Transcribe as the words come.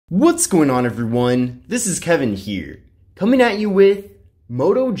What's going on, everyone? This is Kevin here, coming at you with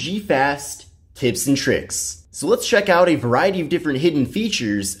Moto G Fast tips and tricks. So let's check out a variety of different hidden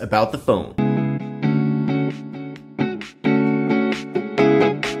features about the phone.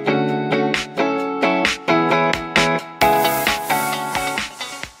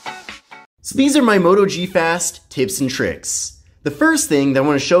 So these are my Moto G Fast tips and tricks. The first thing that I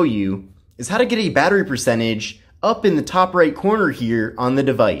want to show you is how to get a battery percentage up in the top right corner here on the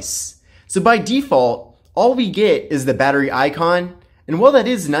device. So by default, all we get is the battery icon, and while that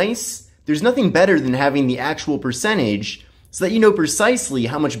is nice, there's nothing better than having the actual percentage so that you know precisely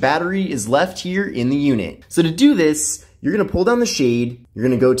how much battery is left here in the unit. So to do this, you're going to pull down the shade, you're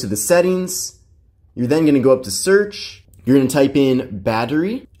going to go to the settings, you're then going to go up to search, you're going to type in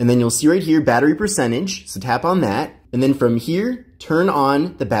battery, and then you'll see right here battery percentage, so tap on that, and then from here, turn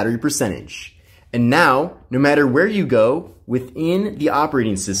on the battery percentage. And now, no matter where you go within the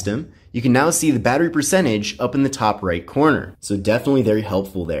operating system, you can now see the battery percentage up in the top right corner. So definitely very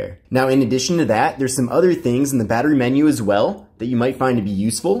helpful there. Now, in addition to that, there's some other things in the battery menu as well that you might find to be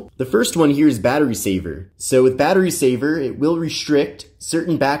useful. The first one here is battery saver. So with battery saver, it will restrict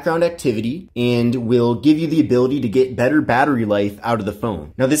certain background activity and will give you the ability to get better battery life out of the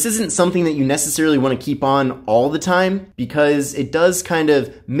phone. Now, this isn't something that you necessarily want to keep on all the time because it does kind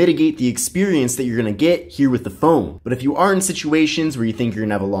of mitigate the experience that you're going to get here with the phone. But if you are in situations where you think you're going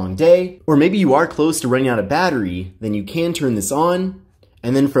to have a long day, or maybe you are close to running out of battery, then you can turn this on,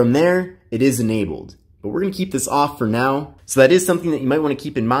 and then from there, it is enabled. But we're going to keep this off for now. So that is something that you might want to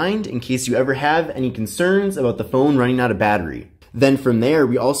keep in mind in case you ever have any concerns about the phone running out of battery. Then from there,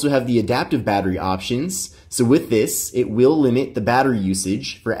 we also have the adaptive battery options. So with this, it will limit the battery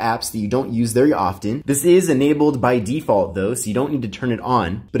usage for apps that you don't use very often. This is enabled by default though, so you don't need to turn it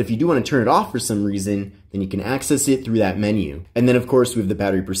on. But if you do want to turn it off for some reason, then you can access it through that menu. And then of course, we have the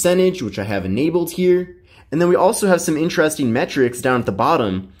battery percentage, which I have enabled here. And then we also have some interesting metrics down at the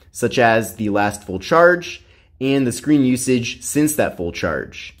bottom, such as the last full charge and the screen usage since that full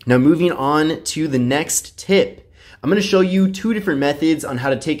charge. Now moving on to the next tip. I'm going to show you two different methods on how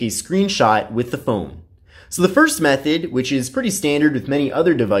to take a screenshot with the phone. So the first method, which is pretty standard with many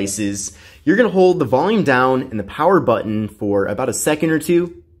other devices, you're going to hold the volume down and the power button for about a second or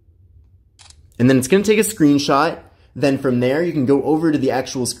two. And then it's going to take a screenshot. Then from there, you can go over to the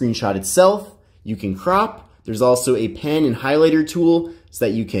actual screenshot itself. You can crop. There's also a pen and highlighter tool so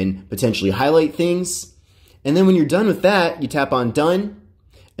that you can potentially highlight things. And then when you're done with that, you tap on done.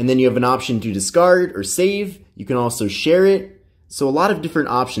 And then you have an option to discard or save. You can also share it. So a lot of different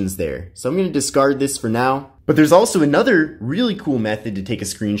options there. So I'm going to discard this for now. But there's also another really cool method to take a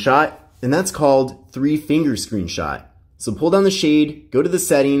screenshot, and that's called 3-finger screenshot. So pull down the shade, go to the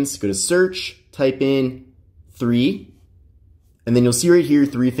settings, go to search, type in 3, and then you'll see right here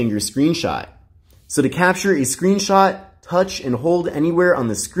 3-finger screenshot. So to capture a screenshot, touch and hold anywhere on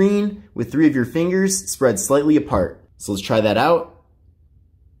the screen with 3 of your fingers spread slightly apart. So let's try that out.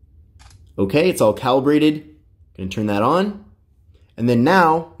 Okay, it's all calibrated. Gonna turn that on. And then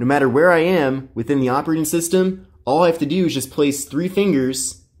now, no matter where I am within the operating system, all I have to do is just place 3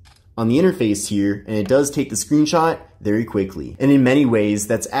 fingers on the interface here, and it does take the screenshot very quickly. And in many ways,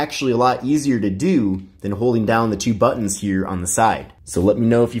 that's actually a lot easier to do than holding down the 2 buttons here on the side. So let me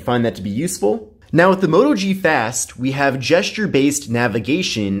know if you find that to be useful. Now with the Moto G Fast, we have gesture-based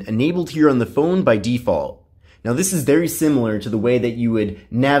navigation enabled here on the phone by default. Now this is very similar to the way that you would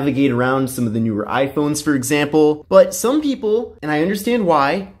navigate around some of the newer iPhones, for example, but some people, and I understand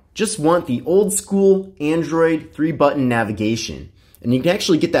why, just want the old school Android 3-button navigation. And you can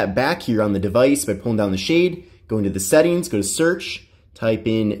actually get that back here on the device by pulling down the shade, go into the settings, go to search, type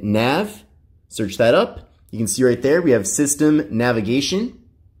in nav, search that up. You can see right there we have system navigation.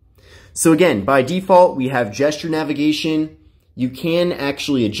 So again, by default, we have gesture navigation. You can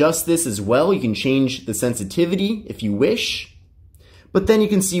actually adjust this as well. You can change the sensitivity if you wish. But then you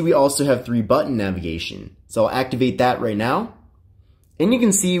can see we also have 3-button navigation. So I'll activate that right now. And you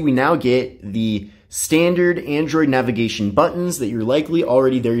can see we now get the standard Android navigation buttons that you're likely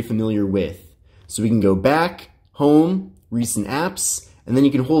already very familiar with. So we can go back, home, recent apps, and then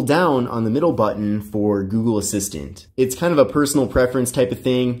you can hold down on the middle button for Google Assistant. It's kind of a personal preference type of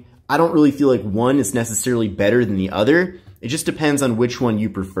thing. I don't really feel like one is necessarily better than the other. It just depends on which one you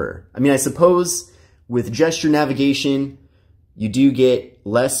prefer. I mean, I suppose with gesture navigation, you do get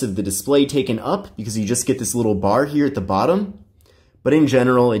less of the display taken up because you just get this little bar here at the bottom. But in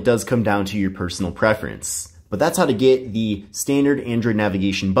general, it does come down to your personal preference. But that's how to get the standard Android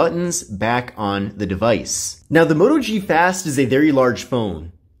navigation buttons back on the device. Now, the Moto G Fast is a very large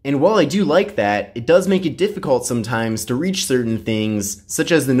phone. And while I do like that, it does make it difficult sometimes to reach certain things,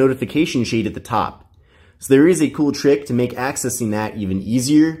 such as the notification shade at the top. So there is a cool trick to make accessing that even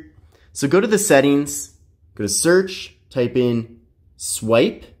easier. So go to the settings, go to search, type in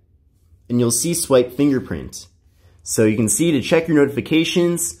swipe, and you'll see swipe fingerprint. So you can see to check your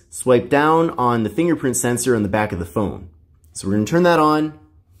notifications, swipe down on the fingerprint sensor on the back of the phone. So we're going to turn that on.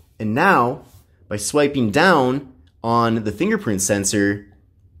 And now, by swiping down on the fingerprint sensor,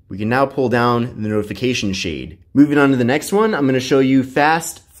 we can now pull down the notification shade. Moving on to the next one, I'm going to show you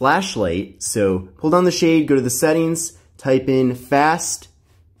fast flashlight. So pull down the shade, go to the settings, type in fast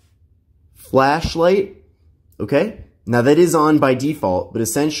flashlight. Okay, now that is on by default, but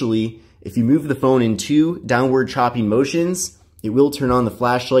essentially, if you move the phone in 2 downward chopping motions, it will turn on the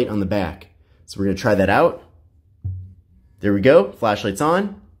flashlight on the back. So we're going to try that out. There we go, flashlight's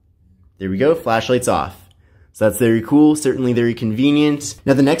on. There we go, flashlight's off. So that's very cool, certainly very convenient.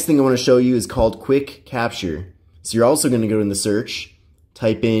 Now the next thing I want to show you is called quick capture. So you're also going to go in the search,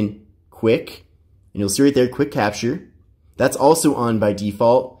 type in quick, and you'll see right there, quick capture. That's also on by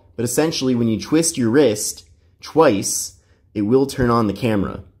default, but essentially when you twist your wrist twice, it will turn on the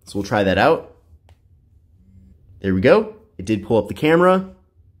camera. So we'll try that out. There we go. It did pull up the camera.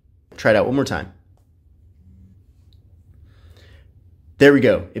 Try it out one more time. There we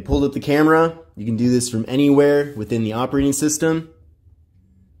go. It pulled up the camera. You can do this from anywhere within the operating system.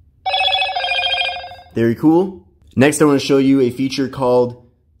 Very cool. Next, I want to show you a feature called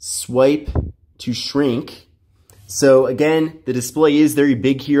swipe to shrink. So again, the display is very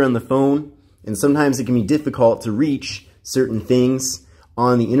big here on the phone, and sometimes it can be difficult to reach certain things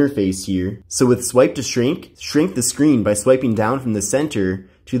on the interface here. So with swipe to shrink, shrink the screen by swiping down from the center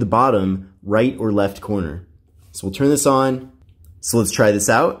to the bottom right or left corner. So we'll turn this on. So let's try this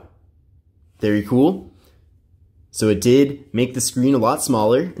out. Very cool. So it did make the screen a lot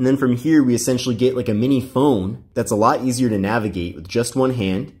smaller, and then from here we essentially get like a mini phone that's a lot easier to navigate with just one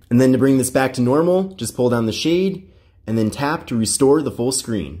hand. And then to bring this back to normal, just pull down the shade and then tap to restore the full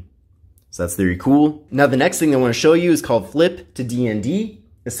screen. So that's very cool. Now the next thing I want to show you is called flip to DND.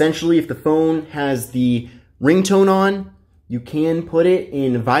 Essentially, if the phone has the ringtone on, you can put it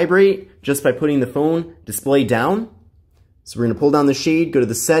in vibrate just by putting the phone display down. So we're going to pull down the shade, go to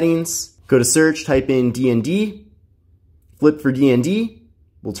the settings, go to search, type in DND, flip for DND.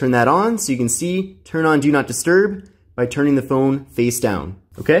 We'll turn that on so you can see turn on do not disturb by turning the phone face down.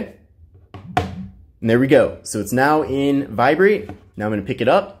 Okay? And there we go. So it's now in vibrate. Now I'm going to pick it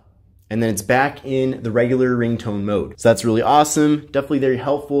up, and then it's back in the regular ringtone mode. So that's really awesome. Definitely very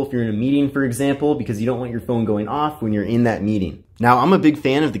helpful if you're in a meeting, for example, because you don't want your phone going off when you're in that meeting. Now, I'm a big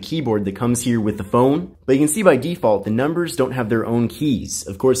fan of the keyboard that comes here with the phone, but you can see by default, the numbers don't have their own keys.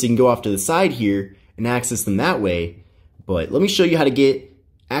 Of course, you can go off to the side here and access them that way, but let me show you how to get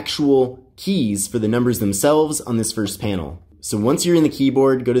actual keys for the numbers themselves on this first panel. So once you're in the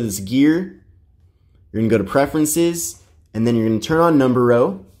keyboard, go to this gear, you're gonna go to preferences, and then you're gonna turn on number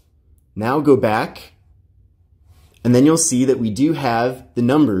row. Now go back, and then you'll see that we do have the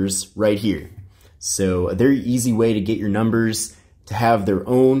numbers right here. So a very easy way to get your numbers to have their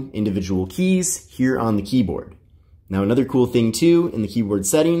own individual keys here on the keyboard. Now another cool thing too in the keyboard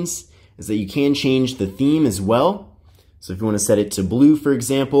settings is that you can change the theme as well. So if you want to set it to blue, for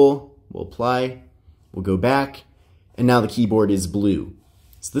example, we'll apply, we'll go back, and now the keyboard is blue.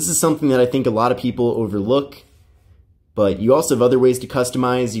 So this is something that I think a lot of people overlook, but you also have other ways to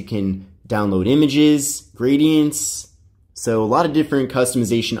customize. You can download images, gradients, so a lot of different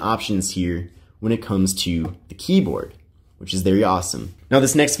customization options here when it comes to the keyboard, which is very awesome. Now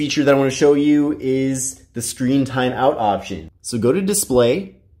this next feature that I want to show you is the screen timeout option. So go to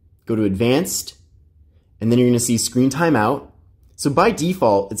display, go to advanced, and then you're going to see screen timeout. So by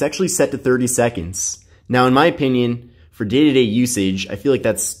default, it's actually set to 30 seconds. Now in my opinion, for day-to-day usage, I feel like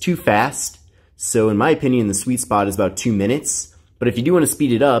that's too fast. So in my opinion, the sweet spot is about 2 minutes. But if you do want to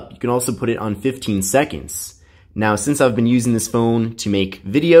speed it up, you can also put it on 15 seconds. Now, since I've been using this phone to make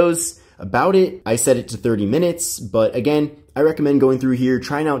videos about it, I set it to 30 minutes. But again, I recommend going through here,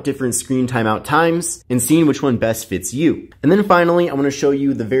 trying out different screen timeout times, and seeing which one best fits you. And then finally, I want to show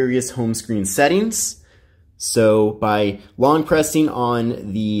you the various home screen settings. So by long pressing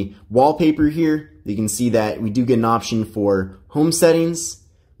on the wallpaper here, you can see that we do get an option for home settings.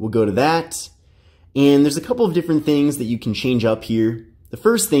 We'll go to that. And there's a couple of different things that you can change up here. The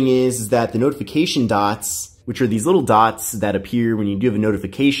first thing is that the notification dots, which are these little dots that appear when you do have a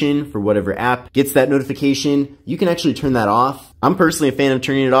notification for whatever app gets that notification, you can actually turn that off. I'm personally a fan of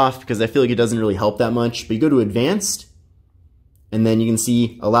turning it off because I feel like it doesn't really help that much, but you go to advanced, and then you can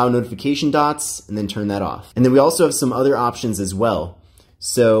see allow notification dots, and then turn that off. And then we also have some other options as well.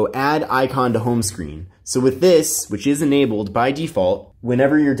 So add icon to home screen. So with this, which is enabled by default,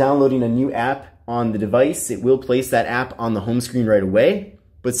 whenever you're downloading a new app on the device, it will place that app on the home screen right away.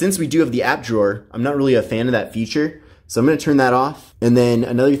 But since we do have the app drawer, I'm not really a fan of that feature. So I'm going to turn that off. And then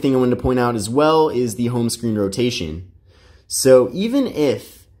another thing I wanted to point out as well is the home screen rotation. So even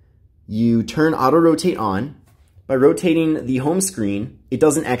if you turn auto rotate on, by rotating the home screen, it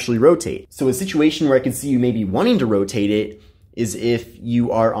doesn't actually rotate. So a situation where I can see you maybe wanting to rotate it is if you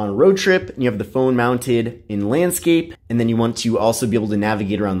are on a road trip and you have the phone mounted in landscape and then you want to also be able to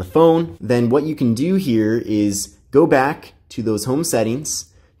navigate around the phone, then what you can do here is go back to those home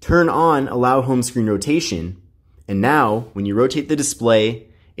settings, turn on allow home screen rotation, and now when you rotate the display,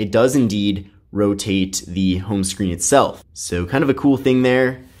 it does indeed rotate the home screen itself. So kind of a cool thing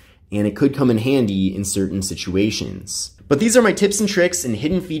there, and it could come in handy in certain situations. But these are my tips and tricks and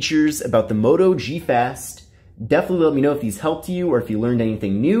hidden features about the Moto G Fast. Definitely let me know if these helped you or if you learned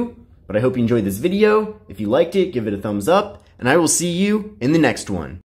anything new, but I hope you enjoyed this video. If you liked it, give it a thumbs up, and I will see you in the next one.